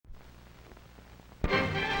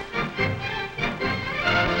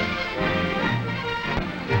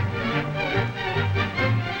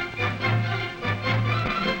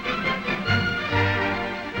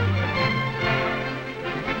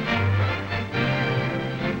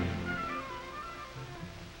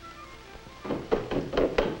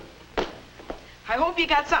I hope you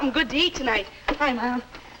got something good to eat tonight. Hi, Mom.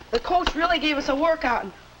 The coach really gave us a workout.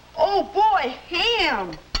 And, oh, boy,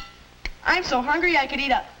 ham. I'm so hungry I could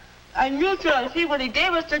eat a neutral to see what he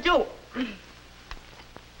gave us to do.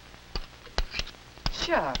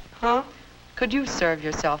 Chuck. Huh? Could you serve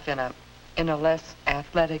yourself in a less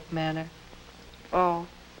athletic manner? Oh.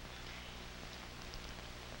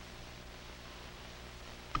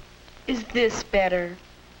 Is this better?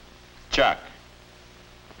 Chuck.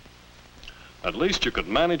 At least you could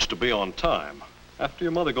manage to be on time. After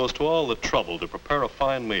your mother goes to all the trouble to prepare a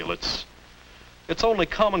fine meal, it's only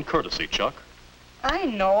common courtesy, Chuck. I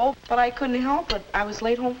know, but I couldn't help it. I was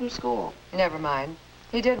late home from school. Never mind.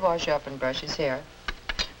 He did wash up and brush his hair.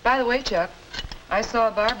 By the way, Chuck, I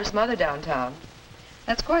saw Barbara's mother downtown.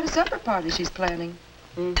 That's quite a supper party she's planning.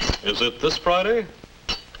 Is it this Friday?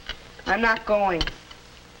 I'm not going.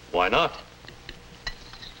 Why not?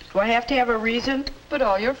 Do I have to have a reason? But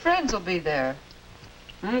all your friends will be there.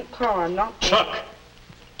 Carl, I'm not going. Chuck,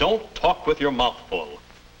 don't talk with your mouth full.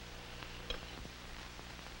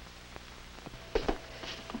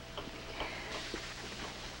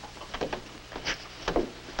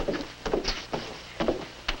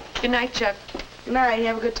 Good night, Chuck. Good night.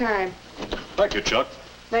 Have a good time. Thank you, Chuck.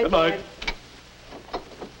 Night, Good night.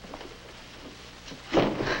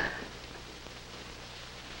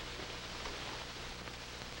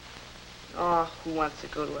 Oh, who wants to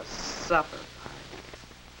go to a supper party?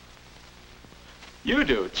 You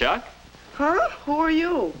do, Chuck. Huh? Who are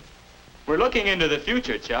you? We're looking into the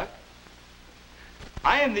future, Chuck.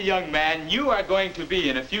 I am the young man you are going to be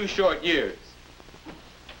in a few short years.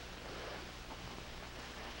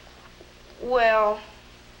 Well,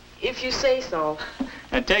 if you say so.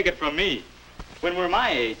 And take it from me, when we're my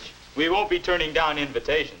age, we won't be turning down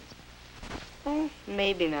invitations.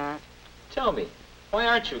 Maybe not. Tell me, why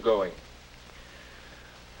aren't you going?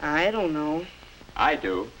 I don't know. I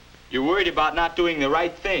do. You're worried about not doing the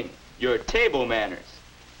right thing. Your table manners.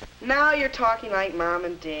 Now you're talking like Mom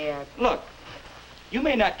and Dad. Look, you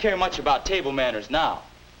may not care much about table manners now,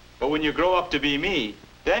 but when you grow up to be me,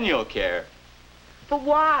 then you'll care. But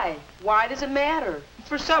why? Why does it matter?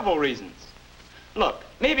 For several reasons. Look,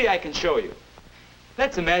 maybe I can show you.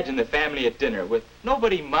 Let's imagine the family at dinner with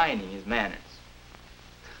nobody minding his manners.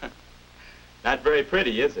 Not very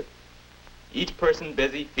pretty, is it? Each person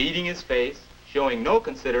busy feeding his face, showing no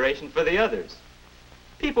consideration for the others.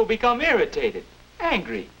 People become irritated,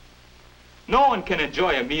 angry. No one can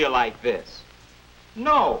enjoy a meal like this.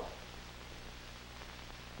 No.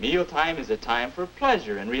 Mealtime is a time for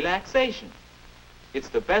pleasure and relaxation. It's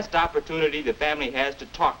the best opportunity the family has to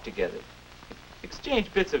talk together,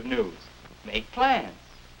 exchange bits of news, make plans.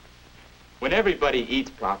 When everybody eats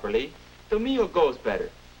properly, the meal goes better,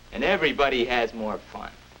 and everybody has more fun.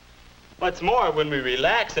 What's more, when we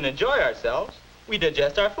relax and enjoy ourselves, we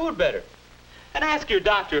digest our food better. And ask your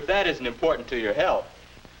doctor if that isn't important to your health.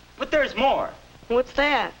 But there's more. What's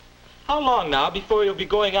that? How long now before you'll be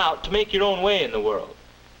going out to make your own way in the world?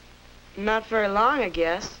 Not very long, I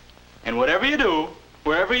guess. And whatever you do,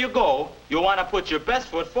 wherever you go, you'll want to put your best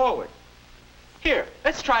foot forward. Here,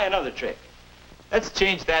 let's try another trick. Let's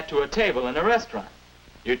change that to a table in a restaurant.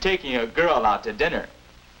 You're taking a girl out to dinner.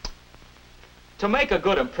 To make a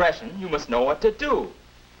good impression, you must know what to do.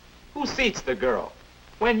 Who seats the girl?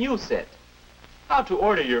 When you sit? How to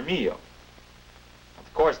order your meal?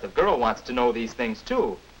 Of course, the girl wants to know these things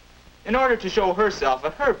too, in order to show herself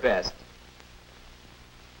at her best.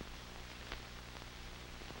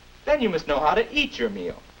 Then you must know how to eat your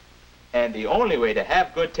meal. And the only way to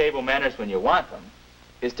have good table manners when you want them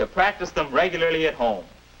is to practice them regularly at home.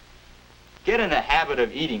 Get in the habit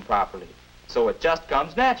of eating properly, so it just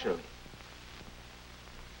comes naturally.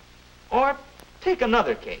 Or take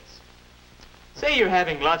another case. Say you're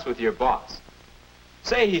having lunch with your boss.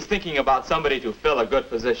 Say he's thinking about somebody to fill a good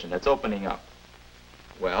position that's opening up.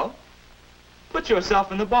 Well, put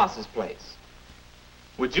yourself in the boss's place.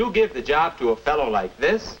 Would you give the job to a fellow like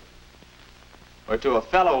this? Or to a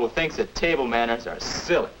fellow who thinks that table manners are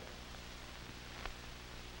silly?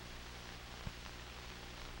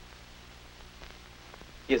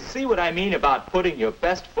 You see what I mean about putting your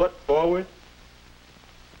best foot forward?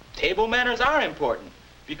 Table manners are important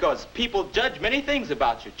because people judge many things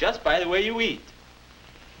about you just by the way you eat.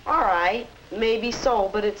 All right, maybe so,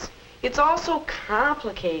 but it's all so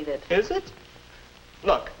complicated. Is it?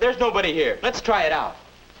 Look, there's nobody here. Let's try it out.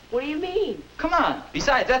 What do you mean? Come on.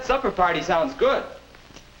 Besides, that supper party sounds good.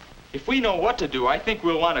 If we know what to do, I think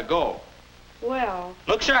we'll want to go. Well,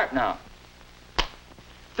 Look sharp now.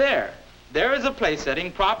 There. There is a place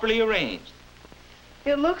setting properly arranged.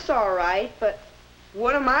 it looks all right, but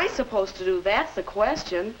what am I supposed to do? That's the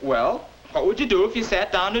question. Well, what would you do if you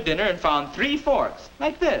sat down to dinner and found 3 forks,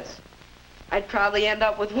 like this? I'd probably end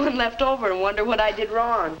up with one left over and wonder what I did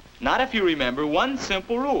wrong. Not if you remember one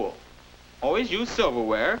simple rule. Always use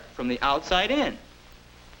silverware from the outside in.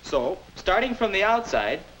 So, starting from the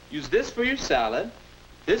outside, use this for your salad,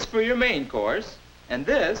 this for your main course, and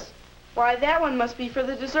this. Why, that one must be for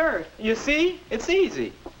the dessert. You see? It's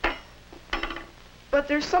easy. But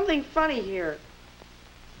there's something funny here.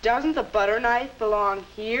 Doesn't the butter knife belong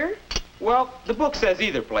here? Well, the book says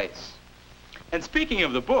either place. And speaking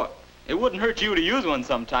of the book, it wouldn't hurt you to use one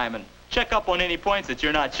sometime and check up on any points that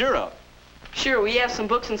you're not sure of. Sure, we have some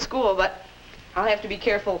books in school, but I'll have to be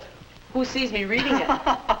careful who sees me reading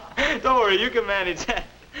it. Don't worry, you can manage that.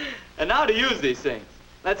 And now to use these things.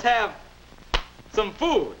 Let's have some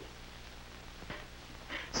food.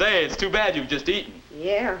 Say, it's too bad you've just eaten.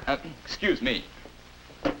 Yeah. Excuse me.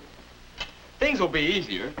 Things will be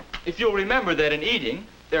easier if you'll remember that in eating,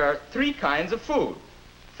 there are 3 kinds of food.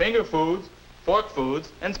 Finger foods, fork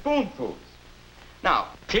foods, and spoon foods. Now,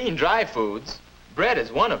 clean, dry foods, bread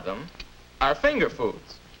is one of them, are finger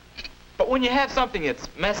foods. But when you have something that's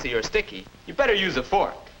messy or sticky, you better use a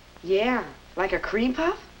fork. Yeah, like a cream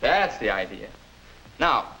puff? That's the idea.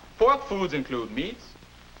 Now, fork foods include meats,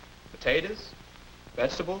 potatoes,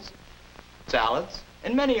 vegetables, salads,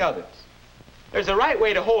 and many others. There's a right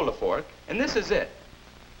way to hold a fork, and this is it.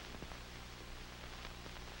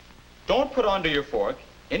 Don't put onto your fork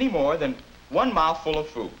any more than 1 mouthful of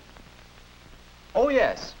food. Oh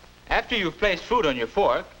yes, after you've placed food on your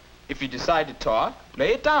fork, if you decide to talk,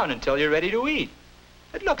 lay it down until you're ready to eat.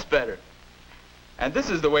 It looks better. And this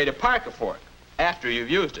is the way to park a fork, after you've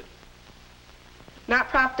used it. Not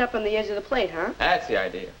propped up on the edge of the plate, huh? That's the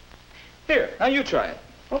idea. Here, now you try it.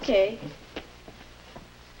 Okay.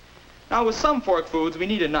 Now with some fork foods, we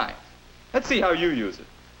need a knife. Let's see how you use it.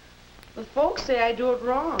 The folks say I do it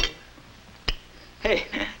wrong. Hey,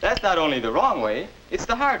 that's not only the wrong way, it's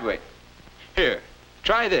the hard way. Here,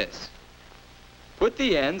 try this. Put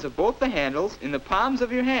the ends of both the handles in the palms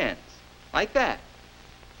of your hands, like that.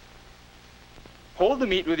 Hold the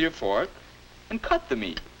meat with your fork and cut the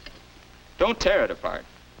meat. Don't tear it apart.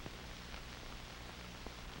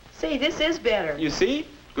 Say, this is better. You see,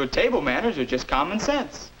 good table manners are just common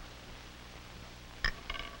sense.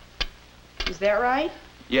 Is that right?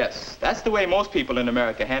 Yes, that's the way most people in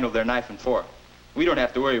America handle their knife and fork. We don't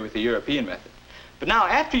have to worry with the European method. But now,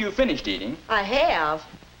 after you've finished eating, I have.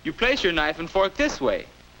 you place your knife and fork this way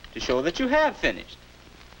to show that you have finished.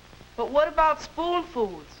 But what about spoon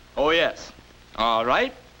foods? Oh, yes. All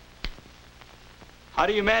right. How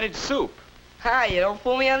do you manage soup? Hi, you don't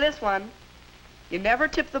fool me on this one. You never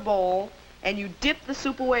tip the bowl, and you dip the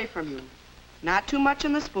soup away from you. Not too much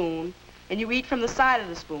in the spoon, and you eat from the side of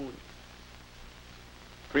the spoon.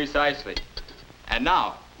 Precisely. And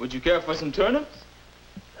now, would you care for some turnips?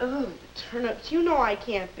 Oh, turnips. You know I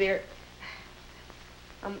can't bear...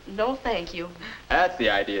 no thank you. That's the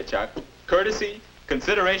idea, Chuck. Courtesy,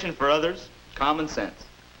 consideration for others, common sense.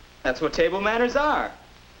 That's what table manners are.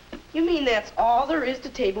 You mean that's all there is to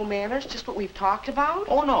table manners, just what we've talked about?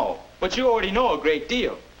 Oh, no. But you already know a great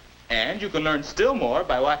deal. And you can learn still more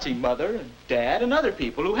by watching Mother and Dad and other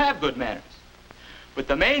people who have good manners. But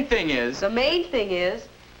the main thing is... The main thing is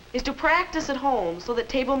to practice at home so that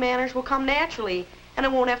table manners will come naturally and I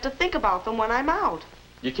won't have to think about them when I'm out.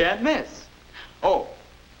 You can't miss. Oh,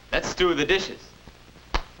 let's do the dishes.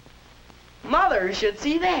 Mother should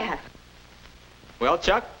see that. Well,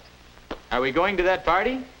 Chuck, are we going to that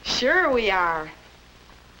party? Sure we are.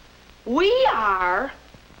 We are?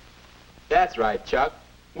 That's right, Chuck.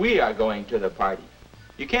 We are going to the party.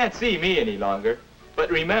 You can't see me any longer, but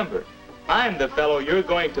remember, I'm the fellow you're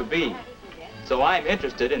going to be. So I'm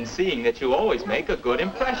interested in seeing that you always make a good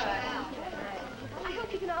impression.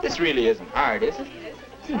 This really isn't hard, is it?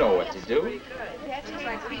 You know what to do.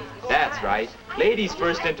 That's right. Ladies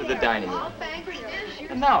first into the dining room.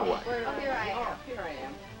 And now what?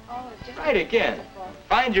 Right again.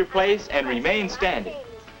 Find your place and remain standing.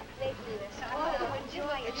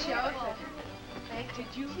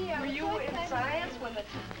 Were you in science when the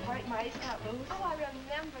white mice got loose? Oh, I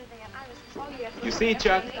remember that. You see,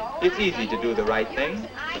 Chuck, it's easy to do the right thing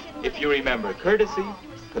if you remember courtesy,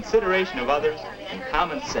 consideration of others, and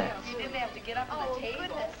common sense. You didn't have to get up on Oh, the table.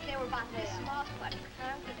 goodness, they were about this small, but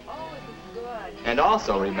Oh, it was good. And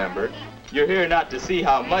also remember You're here not to see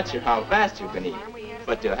how much or how fast you can eat,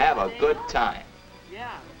 but to have a good time. Yeah.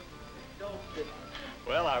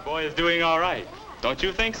 Well, our boy is doing all right. Don't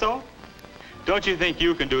you think so? Don't you think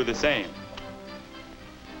you can do the same?